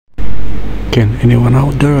Can anyone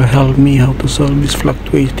out there help me how to solve this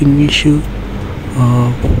fluctuating issue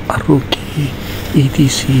of Aruki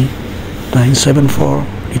ETC 974?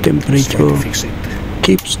 The temperature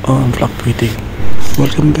keeps on fluctuating.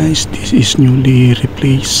 Welcome guys, this is newly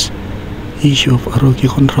replaced issue of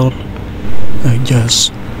Aruki control. I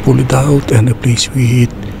just pull it out and replace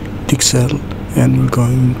with Dixel, and we're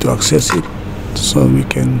going to access it so we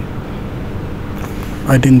can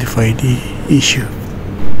identify the issue.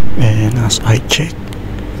 And as I check,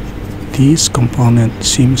 this component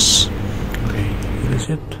seems okay. Here is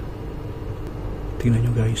it. Tingnan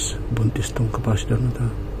nyo guys, buntis tong capacitor na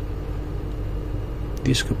to.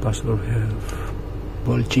 This capacitor have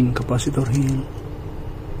bulging capacitor here.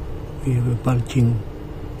 We have a bulging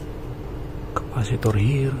capacitor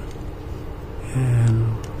here,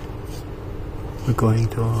 and we're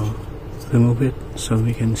going to remove it so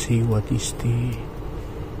we can see what is the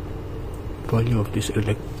value of this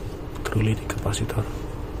electrolytic capacitor.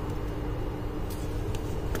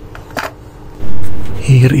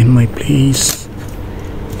 Here in my place,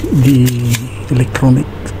 the electronic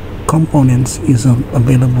components isn't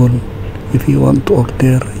available. If you want to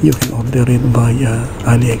order, you can order it via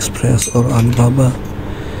AliExpress or Alibaba,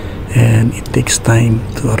 and it takes time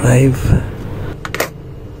to arrive.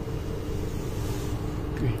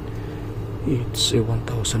 It's a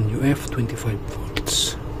 1000 UF 25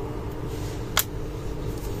 volts.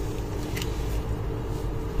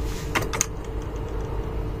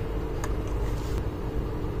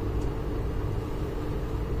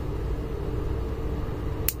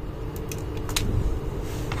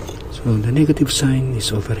 So the negative sign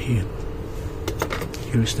is over here.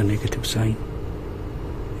 Here is the negative sign,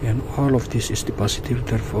 and all of this is the positive.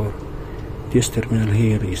 Therefore, this terminal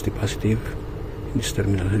here is the positive, and this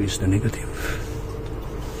terminal here is the negative.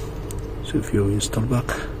 So if you install back,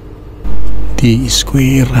 the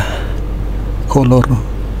square color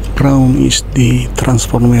brown is the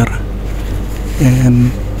transformer, and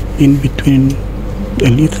in between a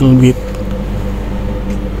little bit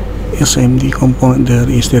SMD component there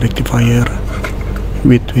is the rectifier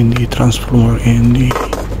between the transformer and the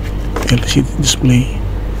LCD display,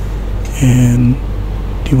 and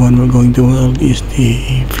the one we're going to weld is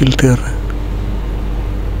the filter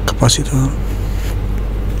capacitor.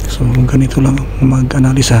 So ganito lang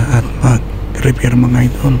mag-analisa at mag-repair mga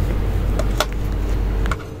idol.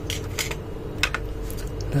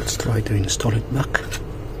 Let's try to install it back,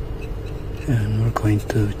 and we're going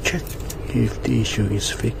to check if the issue is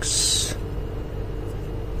fixed.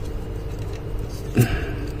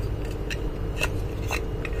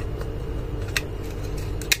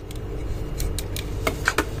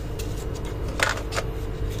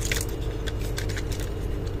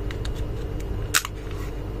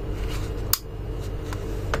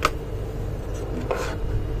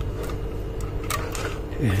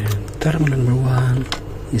 And terminal number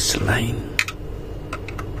 1 is line.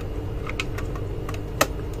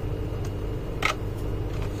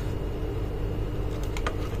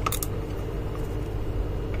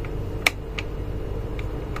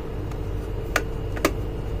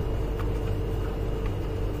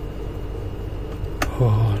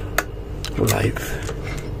 Live,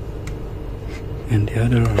 and the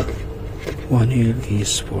other one here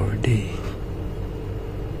is for the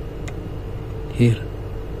here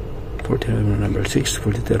for terminal number 6. For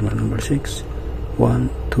the terminal number 6, 1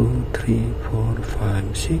 2 3 4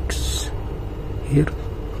 5 6 here,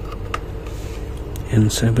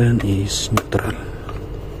 and 7 is neutral,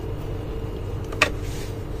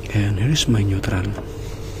 and here is my neutral,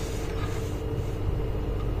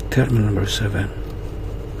 terminal number 7.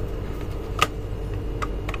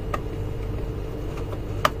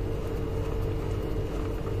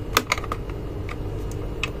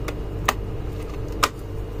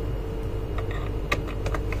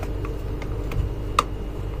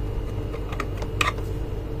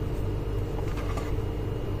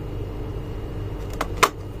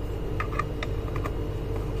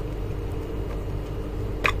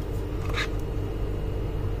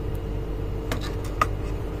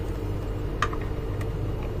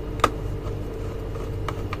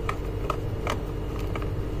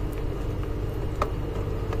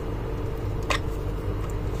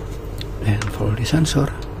 And for the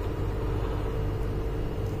sensor,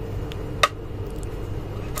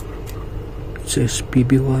 it says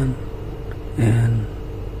PB1 and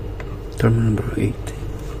terminal number 8.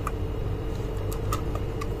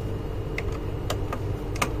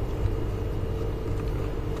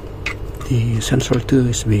 The sensor 2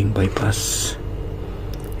 is being bypassed,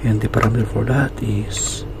 and the parameter for that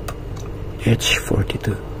is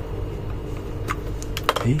H42.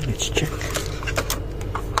 Okay, let's check.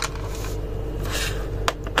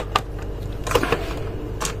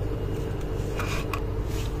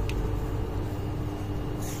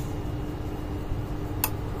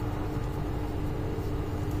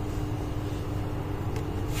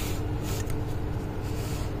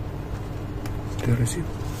 the receipt.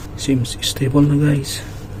 Seems stable na guys.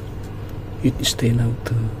 It stay now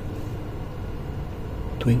to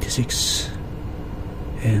 26,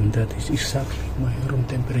 and that is exactly my room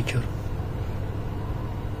temperature.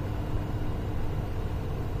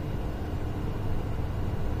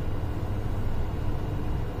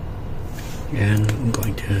 And I'm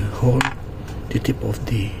going to hold the tip of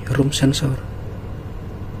the room sensor.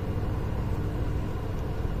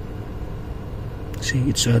 See,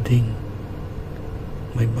 it's adding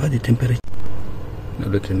my body temperature.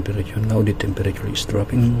 Now the temperature is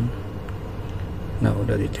dropping. Now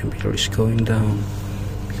that the temperature is going down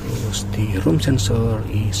because the room sensor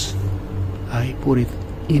is, I put it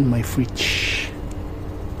in my fridge.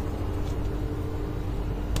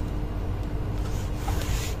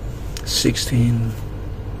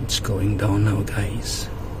 It's going down now guys,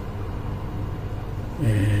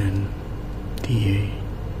 and the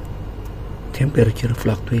temperature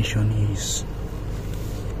fluctuation is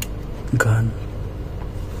gone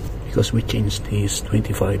because we changed this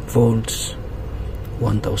 25 volts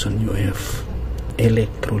 1000 UF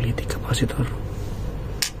electrolytic capacitor,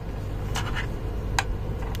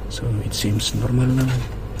 so it seems normal now.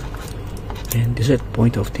 And the set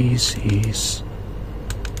point of this is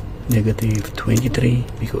negative 23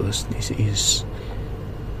 because this is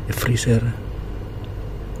a freezer.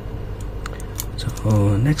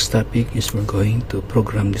 So next topic is we're going to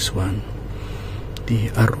program this one, the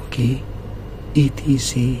Aruki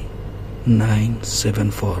ETC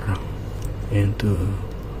 974, and to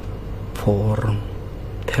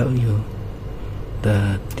tell you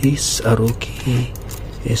that this Aruki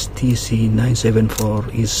STC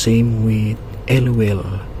 974 is same with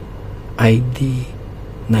LOL ID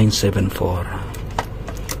 974.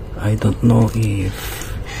 I don't know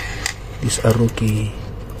if this Aruki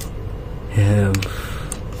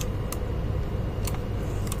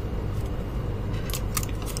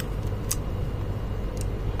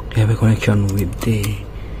have a connection with the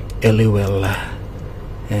LOL,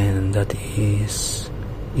 and that is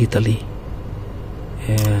Italy,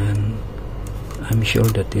 and I'm sure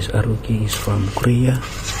that this Aruki is from Korea.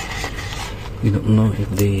 We don't know if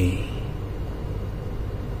they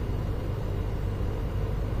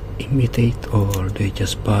imitate or they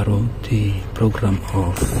just borrow the program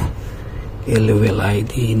of LOL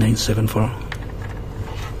ID 974.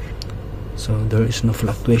 So there is no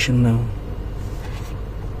fluctuation now.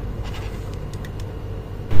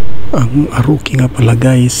 Ang Aruki nga pala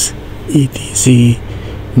guys, ETC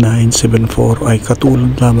 974 ay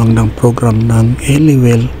katulad lamang ng program ng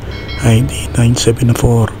LOL ID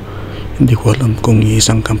 974. Hindi ko alam kung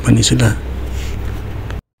isang company sila.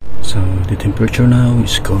 So the temperature now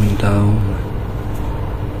is going down,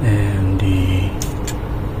 and the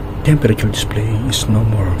temperature display is no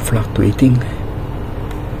more fluctuating.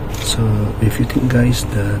 So if you think guys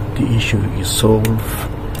that the issue is solved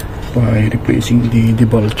by replacing the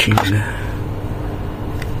debulging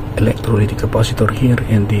electrolytic capacitor here,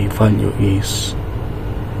 and the value is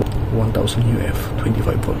 1000 UF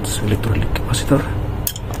 25 volts electrolytic capacitor,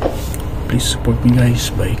 please support me guys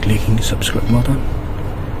by clicking the subscribe button,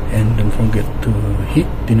 and don't forget to hit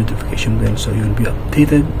the notification bell so you'll be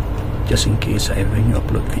updated just in case I ever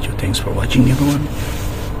upload video. Thanks for watching everyone.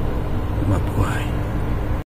 Mabuhay.